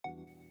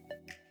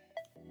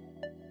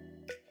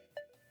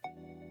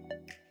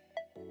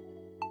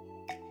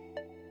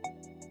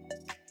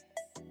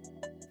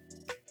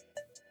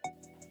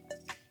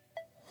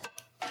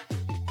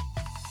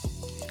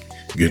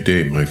Good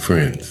day, my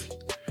friends,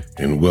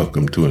 and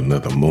welcome to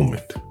another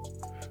moment,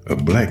 a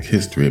Black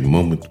History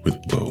Moment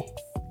with Bo.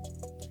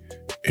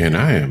 And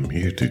I am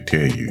here to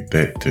tell you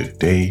that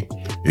today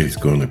is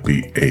going to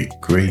be a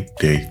great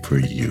day for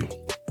you.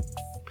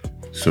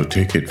 So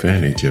take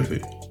advantage of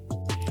it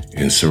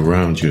and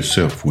surround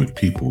yourself with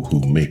people who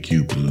make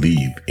you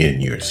believe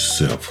in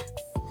yourself.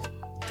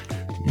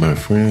 My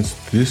friends,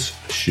 this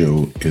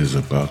show is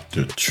about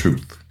the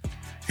truth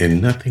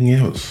and nothing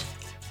else.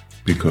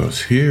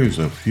 Because here's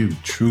a few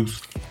truths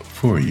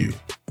for you.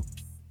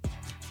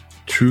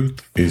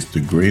 Truth is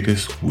the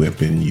greatest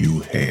weapon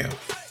you have.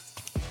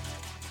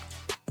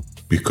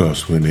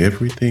 Because when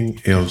everything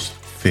else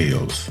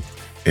fails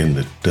and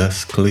the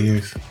dust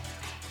clears,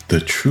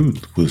 the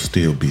truth will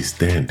still be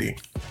standing.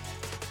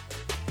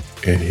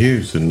 And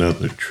here's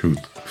another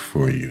truth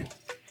for you.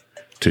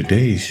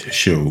 Today's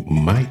show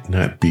might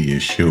not be a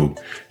show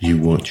you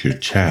want your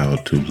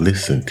child to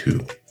listen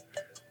to.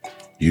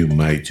 You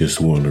might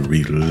just want to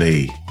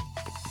relay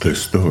the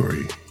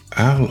story.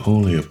 I'll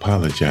only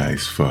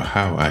apologize for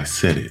how I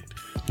said it,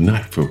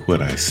 not for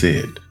what I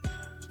said,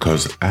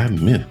 because I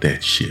meant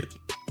that shit.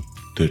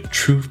 The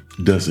truth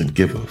doesn't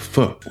give a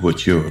fuck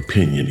what your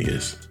opinion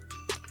is.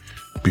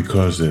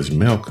 Because as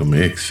Malcolm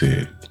X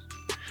said,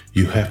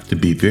 you have to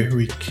be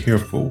very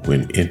careful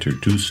when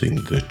introducing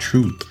the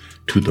truth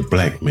to the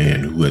black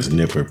man who has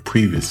never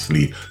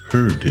previously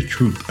heard the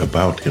truth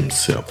about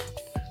himself.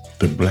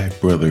 The black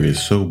brother is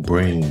so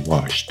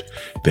brainwashed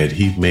that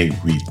he may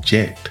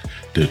reject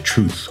the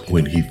truth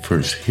when he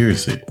first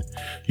hears it.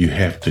 You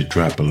have to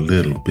drop a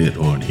little bit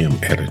on him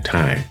at a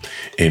time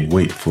and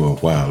wait for a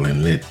while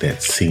and let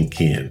that sink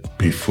in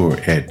before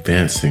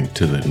advancing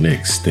to the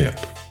next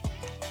step.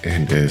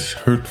 And as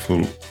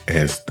hurtful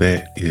as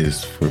that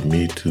is for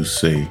me to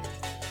say,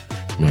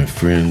 my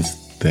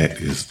friends, that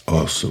is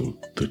also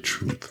the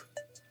truth.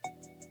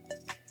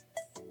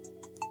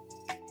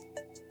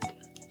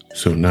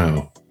 So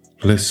now,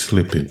 let's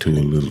slip into a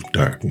little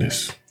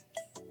darkness.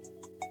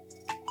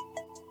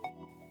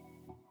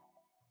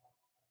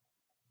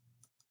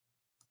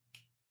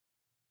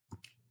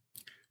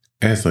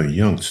 As a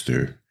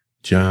youngster,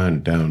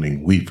 John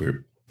Downing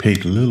Weaver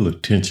paid little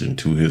attention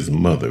to his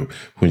mother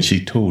when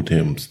she told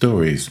him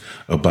stories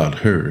about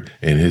her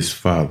and his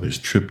father's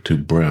trip to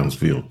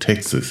Brownsville,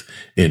 Texas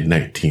in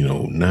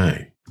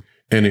 1909.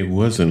 And it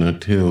wasn't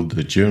until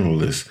the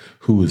journalist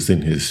who was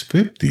in his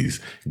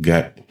 50s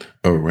got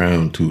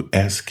around to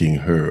asking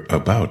her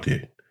about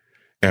it.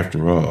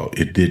 After all,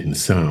 it didn't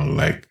sound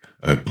like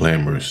a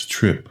glamorous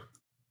trip.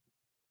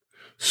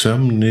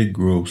 Some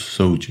Negro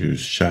soldiers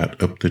shot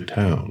up the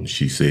town,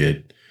 she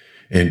said,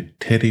 and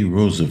Teddy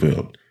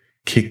Roosevelt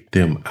kicked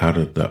them out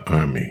of the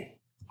army.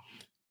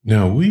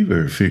 Now,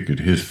 Weaver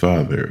figured his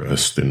father, a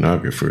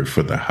stenographer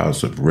for the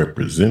House of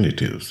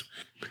Representatives,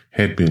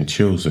 had been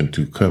chosen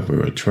to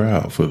cover a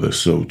trial for the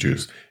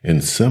soldiers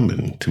and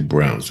summoned to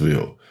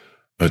Brownsville,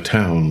 a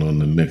town on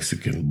the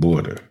Mexican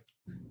border.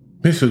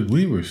 Mrs.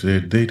 Weaver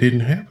said they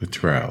didn't have a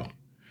trial.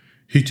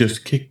 He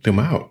just kicked them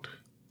out.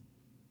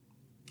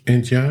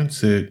 And John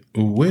said,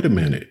 wait a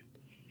minute.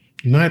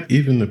 Not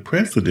even the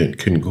president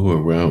can go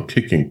around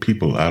kicking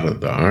people out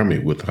of the army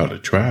without a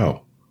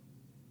trial.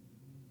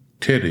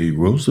 Teddy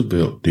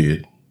Roosevelt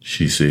did,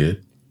 she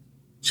said.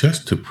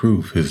 Just to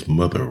prove his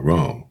mother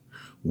wrong,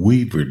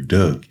 Weaver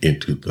dug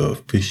into the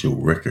official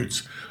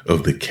records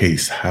of the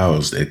case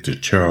housed at the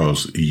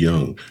Charles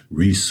Young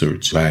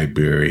Research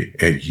Library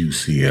at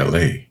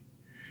UCLA.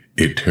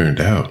 It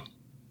turned out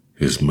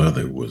his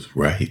mother was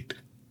right.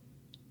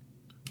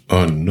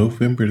 On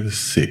November the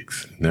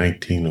 6th,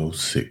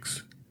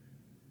 1906,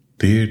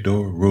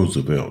 Theodore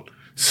Roosevelt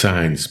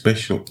signed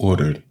Special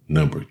Order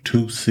Number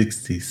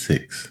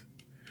 266.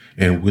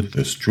 And with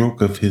the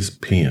stroke of his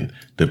pen,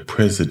 the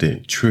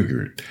president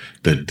triggered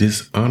the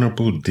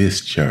dishonorable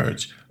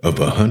discharge of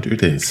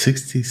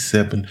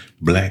 167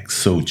 black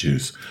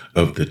soldiers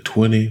of the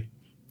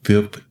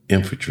 25th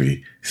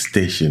Infantry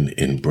stationed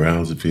in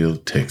Brownsville,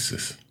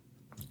 Texas.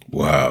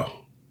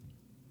 Wow.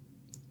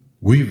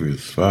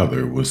 Weaver's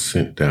father was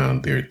sent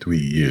down there 3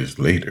 years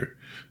later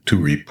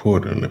to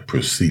report on the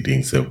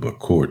proceedings of a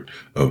court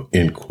of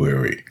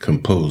inquiry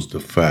composed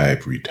of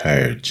 5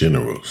 retired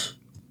generals.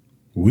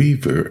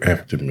 Weaver,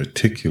 after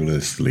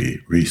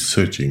meticulously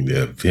researching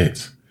the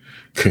events,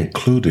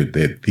 concluded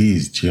that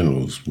these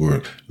generals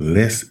were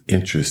less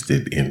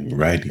interested in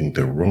righting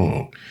the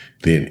wrong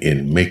than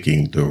in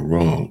making the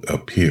wrong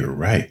appear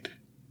right.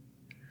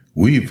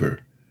 Weaver,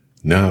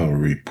 now a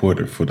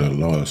reporter for the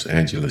Los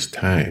Angeles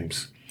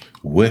Times,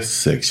 West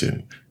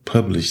Section,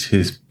 published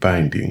his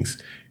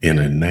findings in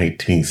a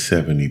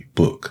 1970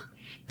 book,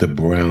 The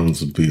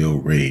Brownsville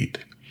Raid,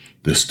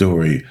 the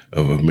story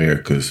of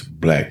America's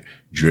Black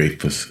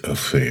Dreyfus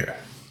Affair.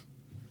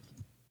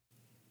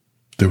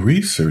 The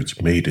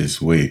research made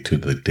its way to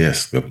the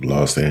desk of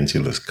Los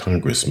Angeles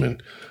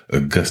Congressman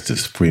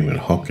Augustus Freeman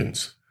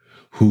Hawkins,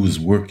 who was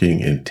working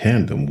in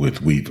tandem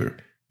with Weaver,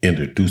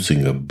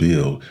 introducing a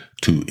bill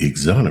to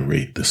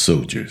exonerate the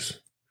soldiers.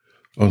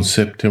 On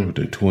September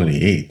the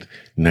 28th,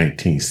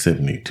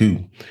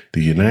 1972,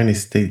 the United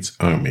States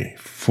Army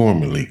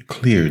formally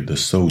cleared the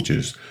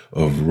soldiers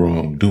of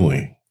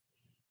wrongdoing.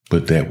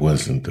 But that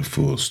wasn't the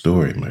full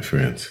story, my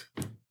friends.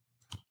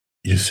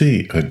 You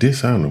see, a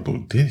dishonorable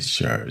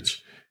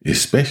discharge,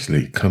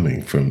 especially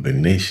coming from the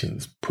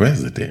nation's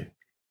president,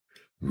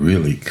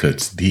 really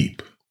cuts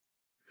deep.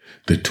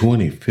 The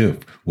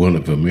 25th, one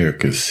of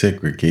America's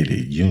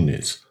segregated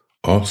units,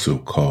 also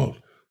called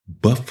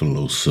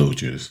Buffalo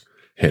Soldiers,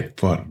 had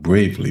fought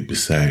bravely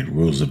beside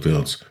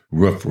Roosevelt's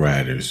Rough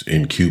Riders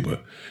in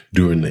Cuba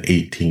during the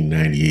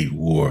 1898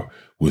 war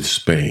with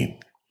Spain.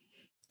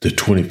 The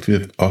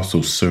 25th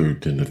also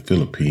served in the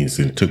Philippines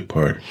and took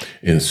part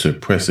in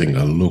suppressing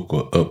a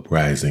local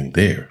uprising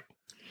there.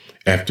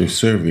 After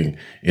serving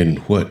in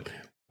what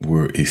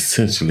were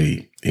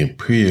essentially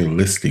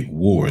imperialistic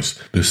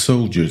wars, the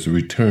soldiers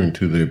returned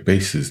to their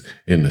bases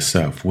in the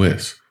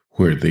Southwest,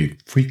 where they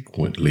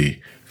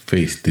frequently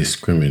faced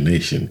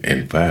discrimination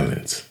and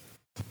violence.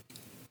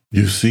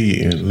 You see,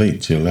 in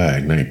late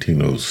July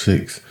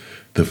 1906,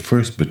 the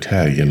 1st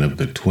Battalion of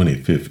the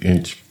 25th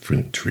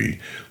Infantry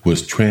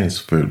was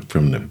transferred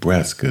from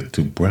Nebraska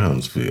to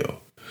Brownsville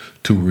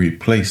to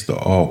replace the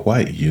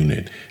all-white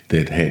unit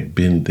that had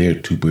been there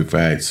to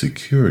provide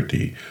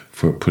security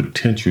for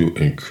potential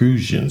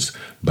incursions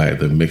by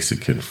the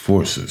Mexican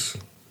forces.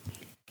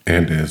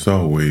 And as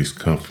always,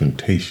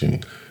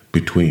 confrontation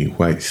between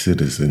white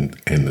citizens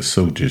and the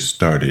soldiers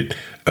started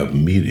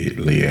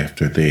immediately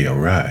after they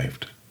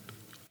arrived.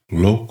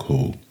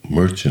 Local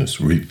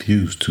merchants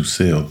refused to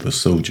sell the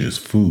soldiers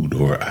food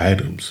or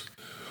items.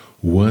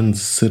 One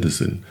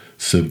citizen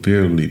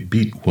severely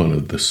beat one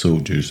of the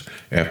soldiers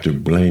after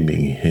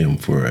blaming him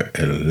for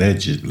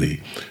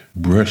allegedly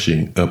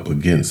brushing up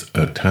against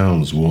a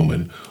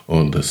townswoman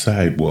on the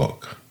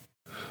sidewalk.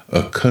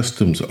 A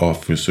customs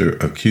officer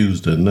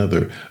accused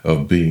another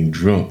of being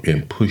drunk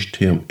and pushed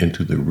him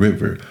into the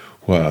river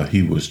while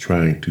he was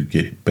trying to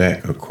get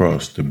back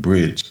across the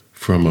bridge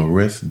from a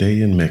rest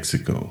day in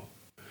Mexico.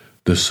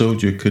 The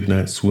soldier could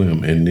not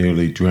swim and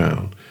nearly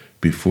drowned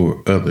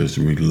before others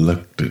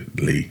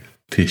reluctantly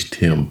fished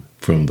him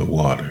from the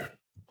water.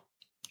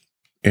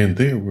 And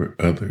there were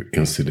other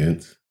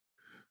incidents,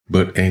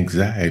 but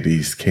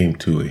anxieties came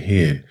to a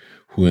head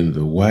when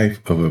the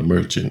wife of a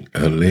merchant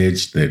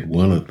alleged that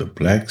one of the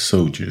black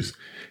soldiers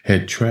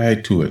had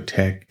tried to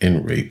attack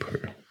and rape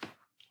her.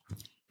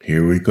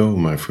 Here we go,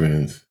 my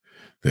friends.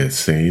 That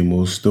same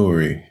old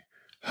story.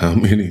 How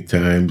many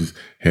times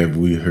have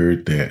we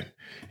heard that?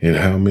 And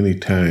how many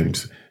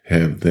times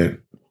have that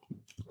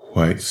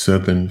white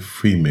Southern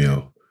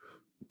female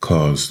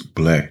caused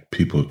black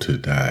people to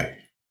die?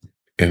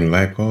 And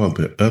like all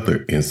the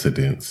other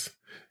incidents,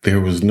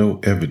 there was no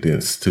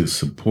evidence to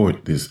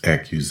support this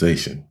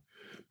accusation.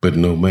 But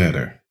no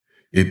matter,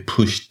 it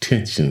pushed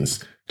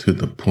tensions to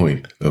the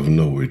point of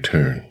no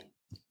return.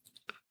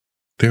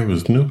 There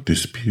was no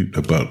dispute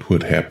about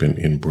what happened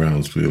in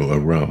Brownsville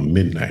around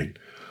midnight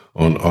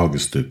on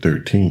August the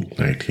 13th,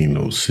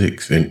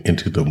 1906, and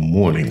into the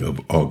morning of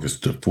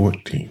August the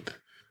 14th.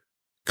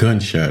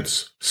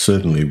 Gunshots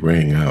suddenly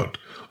rang out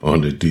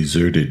on the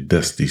deserted,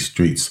 dusty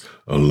streets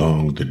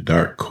along the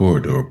dark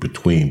corridor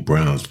between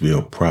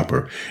Brownsville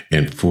proper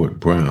and Fort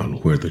Brown,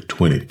 where the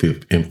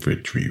 25th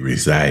Infantry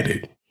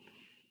resided.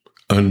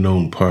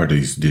 Unknown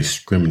parties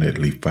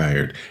discriminately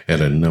fired at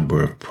a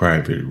number of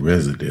private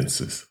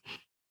residences.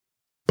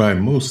 By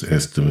most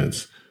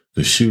estimates,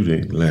 the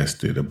shooting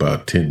lasted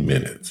about 10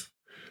 minutes.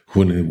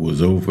 When it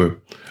was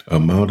over, a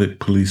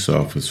mounted police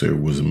officer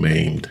was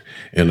maimed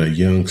and a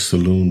young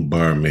saloon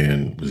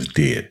barman was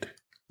dead.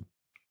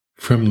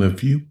 From the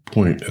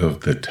viewpoint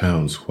of the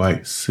town's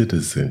white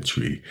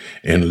citizenry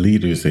and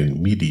leaders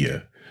in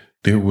media,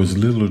 there was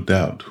little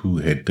doubt who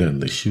had done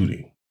the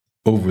shooting.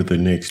 Over the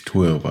next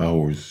 12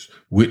 hours,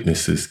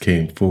 witnesses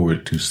came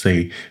forward to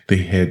say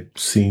they had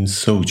seen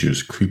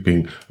soldiers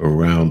creeping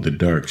around the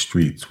dark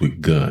streets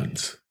with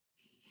guns.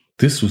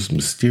 This was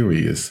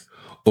mysterious,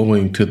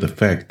 owing to the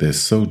fact that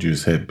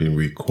soldiers had been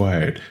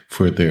required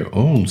for their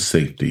own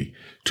safety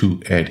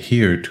to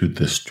adhere to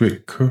the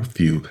strict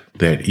curfew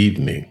that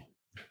evening.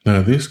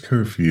 Now, this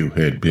curfew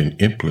had been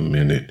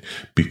implemented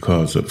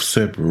because of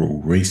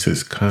several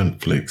racist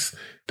conflicts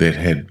that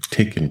had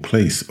taken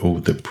place over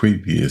the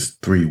previous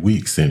 3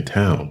 weeks in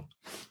town.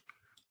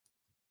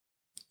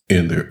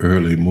 In the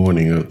early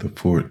morning of the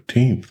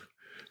 14th,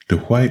 the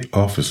white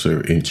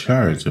officer in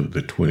charge of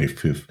the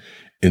 25th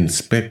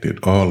inspected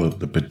all of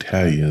the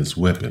battalion's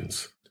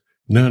weapons.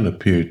 None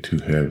appeared to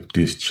have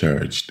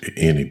discharged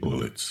any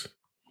bullets.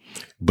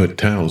 But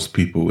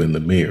townspeople and the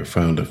mayor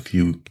found a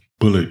few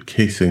bullet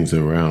casings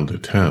around the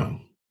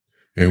town.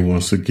 And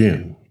once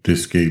again,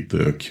 this gave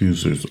the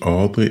accusers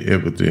all the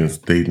evidence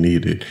they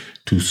needed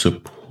to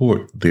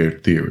support their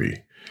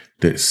theory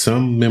that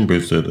some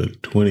members of the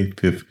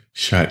 25th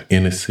shot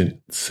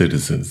innocent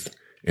citizens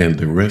and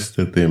the rest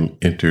of them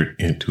entered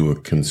into a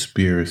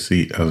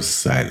conspiracy of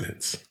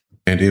silence.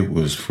 And it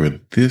was for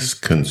this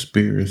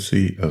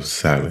conspiracy of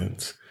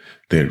silence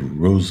that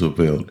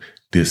Roosevelt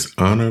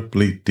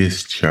dishonorably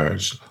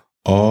discharged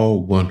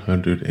all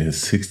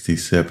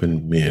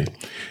 167 men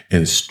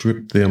and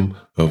stripped them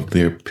of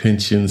their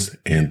pensions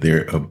and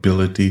their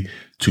ability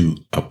to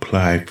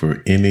apply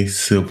for any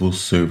civil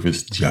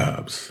service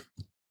jobs.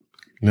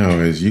 Now,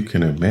 as you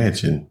can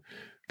imagine,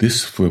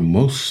 this for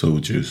most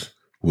soldiers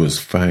was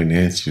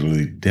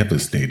financially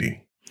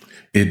devastating.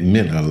 It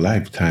meant a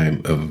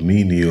lifetime of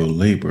menial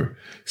labor,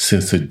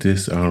 since a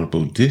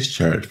dishonorable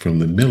discharge from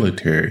the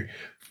military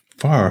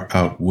far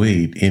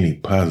outweighed any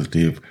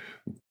positive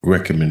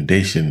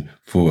recommendation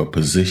for a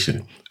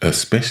position,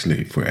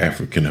 especially for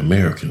African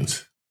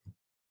Americans.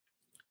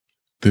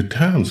 The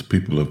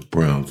townspeople of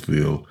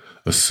Brownsville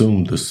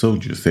assumed the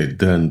soldiers had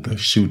done the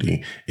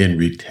shooting in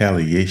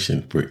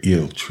retaliation for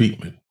ill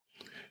treatment,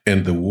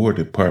 and the War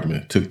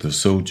Department took the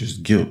soldiers'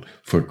 guilt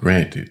for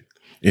granted.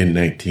 In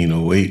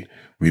 1908,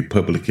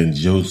 Republican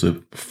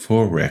Joseph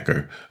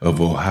Foraker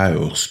of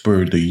Ohio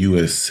spurred the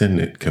U.S.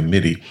 Senate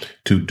committee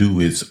to do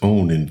its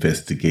own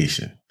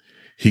investigation.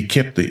 He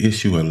kept the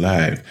issue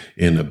alive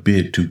in a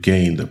bid to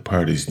gain the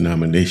party's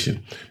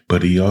nomination,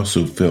 but he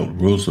also felt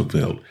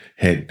Roosevelt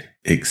had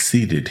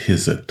exceeded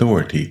his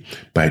authority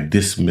by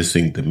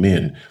dismissing the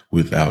men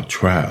without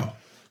trial.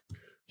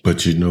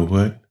 But you know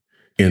what?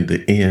 In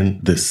the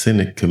end, the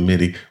Senate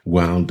committee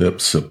wound up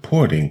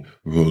supporting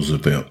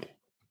Roosevelt.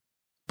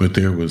 But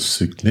there was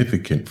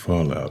significant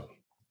fallout.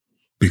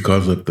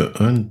 Because of the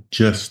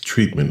unjust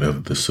treatment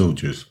of the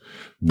soldiers,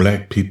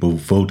 Black people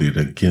voted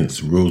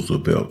against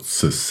Roosevelt's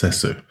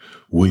successor,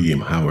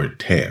 William Howard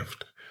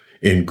Taft,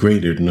 in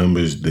greater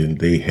numbers than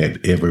they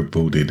had ever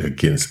voted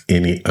against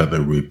any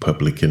other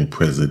Republican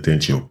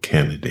presidential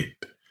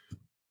candidate.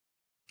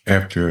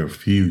 After a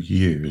few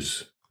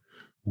years,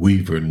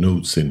 Weaver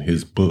notes in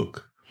his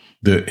book,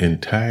 the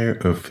entire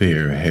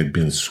affair had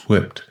been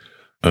swept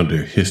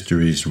under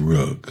history's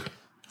rug.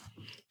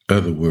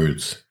 Other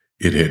words,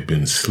 it had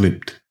been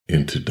slipped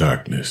into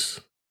darkness.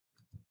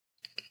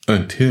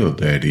 Until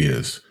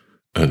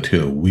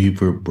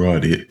Weaver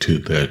brought it to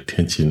the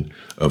attention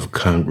of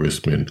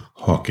Congressman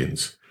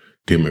Hawkins,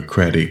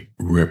 Democratic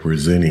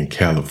representing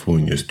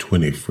California's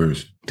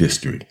 21st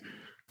District,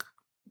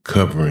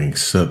 covering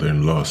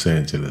southern Los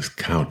Angeles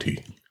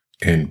County,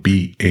 and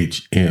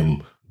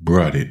BHM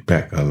brought it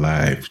back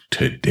alive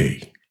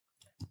today.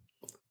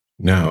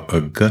 Now,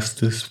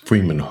 Augustus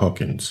Freeman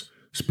Hawkins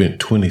spent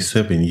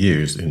 27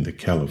 years in the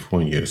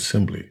California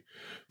Assembly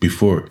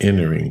before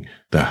entering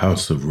the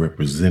House of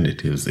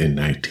Representatives in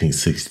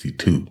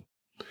 1962.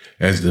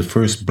 As the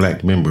first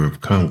Black member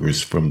of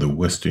Congress from the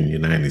Western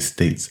United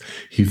States,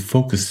 he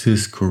focused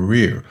his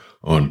career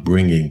on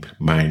bringing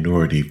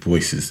minority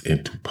voices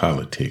into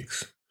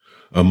politics.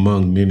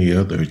 Among many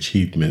other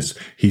achievements,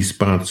 he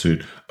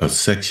sponsored a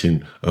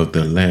section of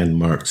the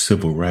landmark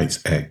Civil Rights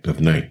Act of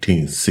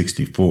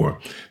 1964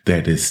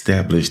 that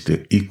established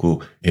the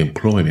Equal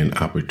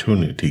Employment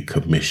Opportunity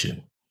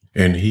Commission.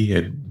 And he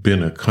had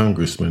been a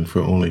congressman for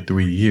only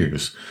 3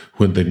 years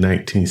when the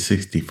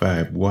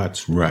 1965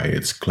 Watts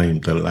riots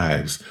claimed the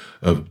lives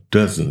of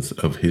dozens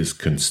of his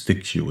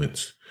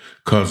constituents,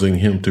 causing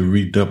him to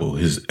redouble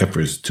his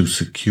efforts to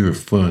secure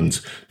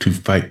funds to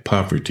fight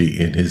poverty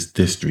in his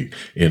district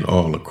and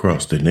all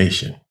across the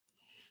nation.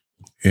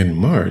 In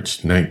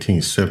March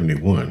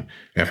 1971,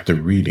 after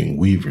reading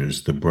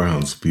Weaver's The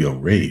Brownsville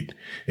Raid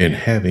and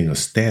having a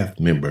staff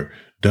member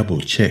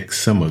double-check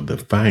some of the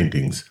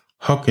findings,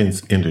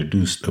 Hawkins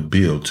introduced a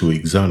bill to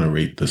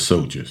exonerate the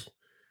soldiers.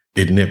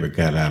 It never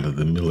got out of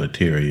the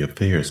Military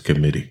Affairs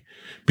Committee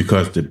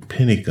because the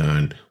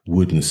Pentagon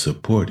wouldn't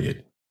support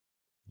it.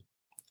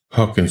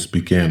 Hawkins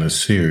began a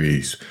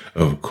series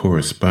of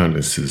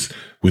correspondences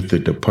with the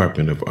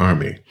Department of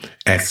Army,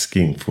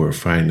 asking for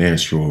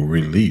financial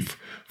relief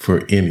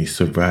for any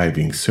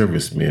surviving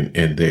servicemen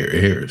and their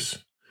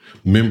heirs.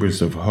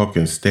 Members of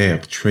Hawkins'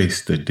 staff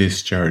traced the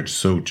discharged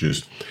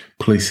soldiers,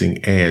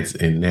 placing ads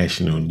in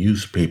national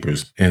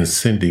newspapers and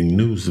sending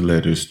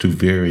newsletters to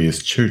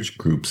various church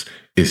groups,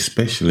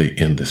 especially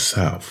in the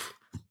South.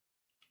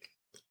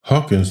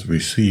 Hawkins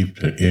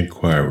received an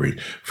inquiry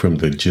from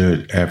the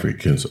Judge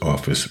Advocate's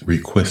office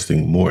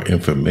requesting more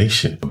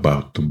information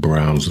about the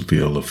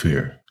Brownsville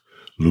affair.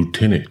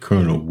 Lieutenant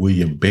Colonel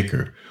William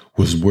Baker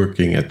was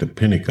working at the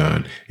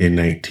Pentagon in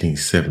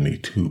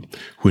 1972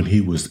 when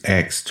he was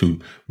asked to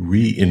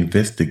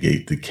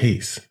reinvestigate the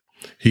case.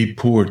 He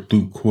poured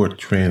through court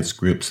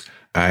transcripts,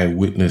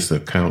 eyewitness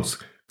accounts,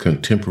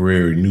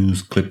 contemporary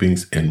news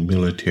clippings, and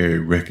military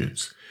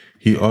records.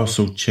 He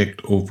also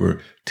checked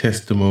over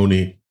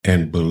testimony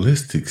and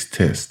ballistics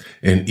tests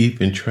and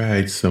even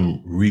tried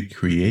some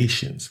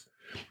recreations.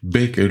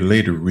 Baker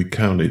later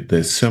recounted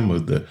that some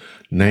of the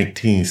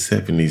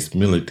 1970s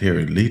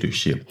military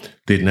leadership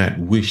did not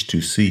wish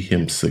to see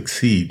him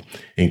succeed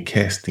in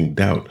casting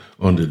doubt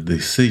on the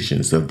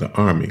decisions of the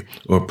Army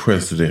or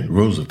President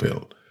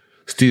Roosevelt.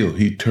 Still,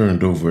 he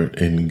turned over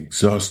an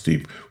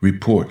exhaustive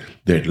report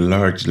that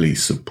largely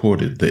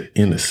supported the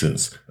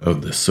innocence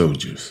of the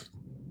soldiers.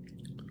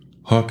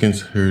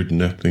 Hawkins heard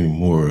nothing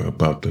more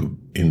about the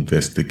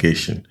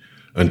investigation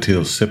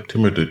until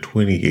September the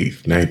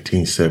 28th,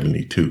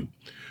 1972,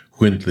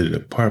 when the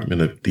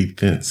Department of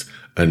Defense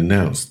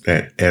announced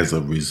that as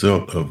a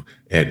result of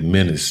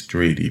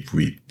administrative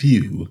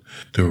review,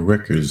 the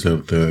records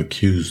of the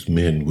accused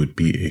men would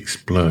be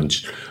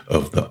expunged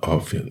of the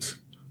offense.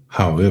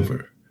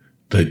 However,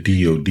 the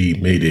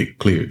DOD made it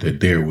clear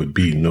that there would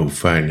be no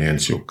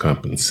financial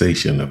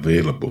compensation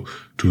available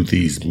to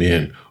these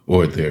men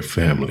or their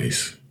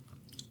families.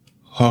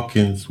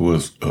 Hawkins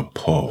was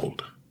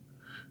appalled.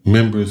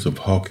 Members of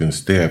Hawkins'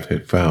 staff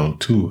had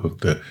found 2 of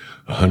the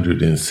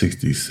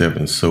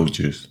 167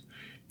 soldiers,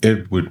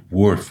 Edward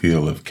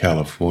Warfield of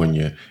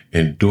California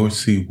and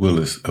Dorsey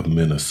Willis of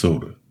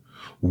Minnesota.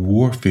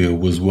 Warfield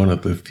was one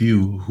of the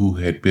few who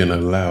had been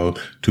allowed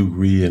to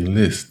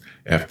re-enlist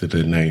after the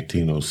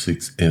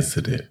 1906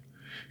 incident.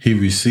 He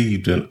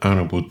received an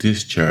honorable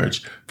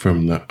discharge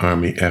from the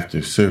Army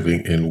after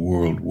serving in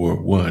World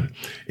War I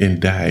and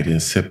died in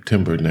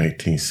September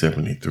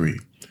 1973.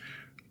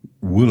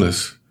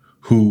 Willis,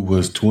 who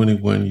was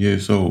 21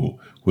 years old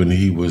when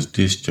he was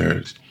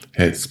discharged,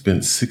 had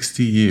spent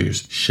 60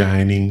 years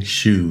shining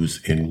shoes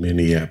in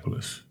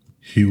Minneapolis.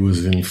 He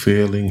was in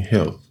failing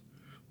health,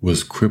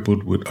 was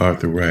crippled with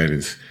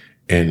arthritis,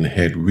 and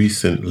had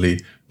recently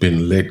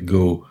been let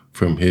go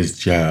from his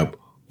job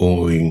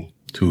owing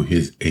to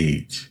his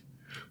age.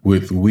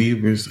 With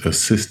Weaver's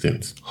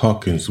assistance,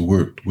 Hawkins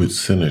worked with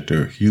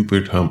Senator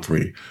Hubert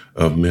Humphrey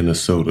of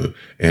Minnesota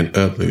and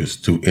others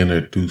to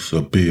introduce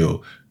a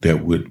bill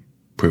that would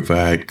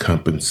provide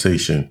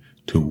compensation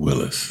to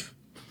Willis.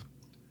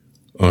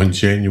 On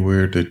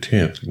January the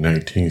 10th,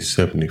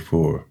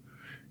 1974,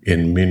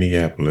 in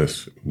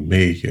Minneapolis,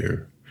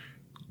 Mayor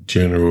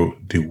General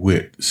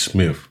DeWitt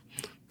Smith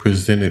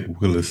presented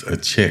Willis a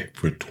check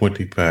for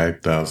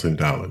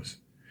 $25,000.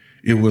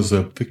 It was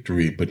a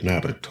victory, but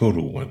not a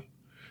total one,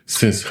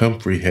 since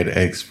Humphrey had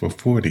asked for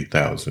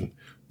 $40,000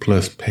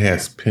 plus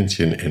past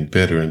pension and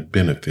veteran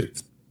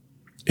benefits.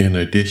 In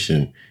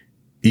addition,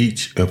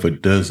 each of a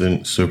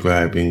dozen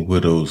surviving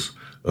widows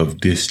of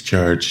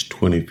discharged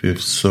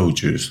 25th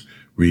soldiers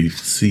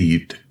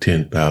received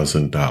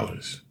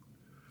 $10,000.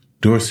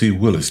 Dorsey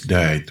Willis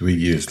died 3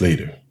 years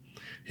later.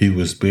 He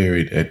was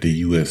buried at the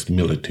U.S.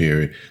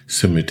 Military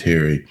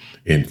Cemetery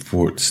in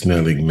Fort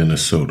Snelling,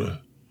 Minnesota,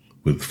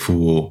 with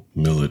full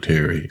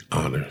military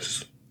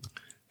honors.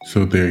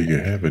 So there you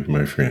have it,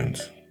 my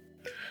friends.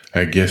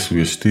 I guess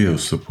we're still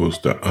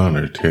supposed to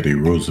honor Teddy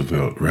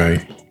Roosevelt,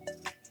 right?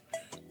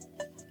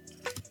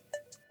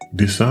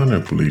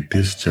 Dishonorably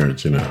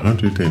discharging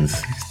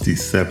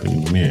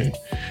 167 men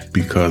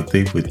because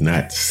they would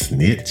not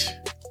snitch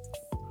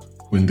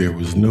when there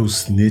was no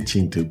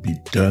snitching to be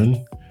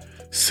done,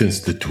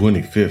 since the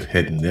 25th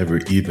had never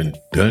even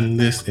done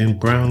this in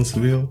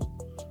Brownsville?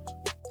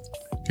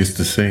 It's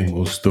the same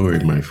old story,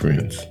 my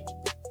friends.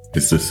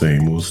 It's the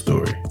same old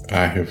story.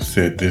 I have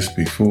said this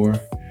before,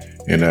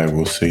 and I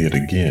will say it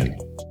again.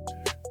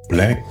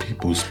 Black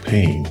people's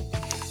pain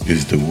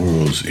is the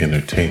world's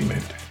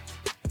entertainment.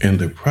 And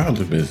the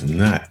problem is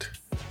not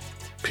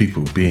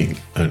people being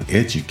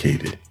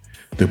uneducated.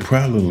 The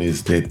problem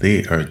is that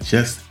they are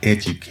just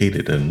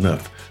educated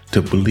enough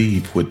to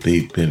believe what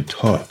they've been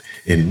taught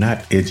and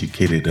not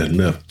educated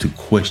enough to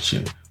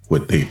question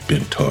what they've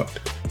been taught.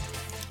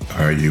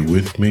 Are you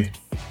with me?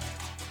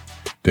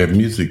 That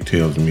music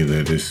tells me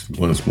that it's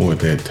once more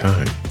that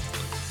time.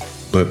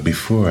 But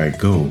before I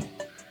go,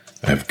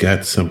 I've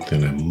got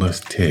something I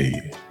must tell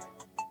you.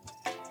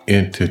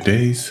 In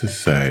today's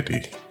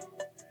society,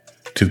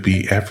 to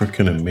be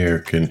African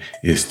American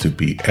is to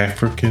be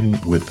African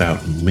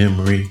without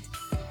memory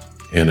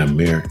and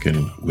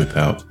American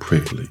without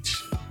privilege.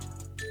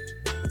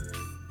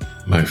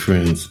 My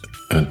friends,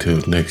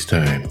 until next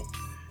time,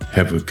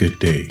 have a good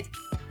day,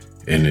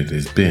 and it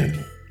has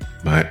been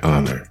my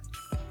honor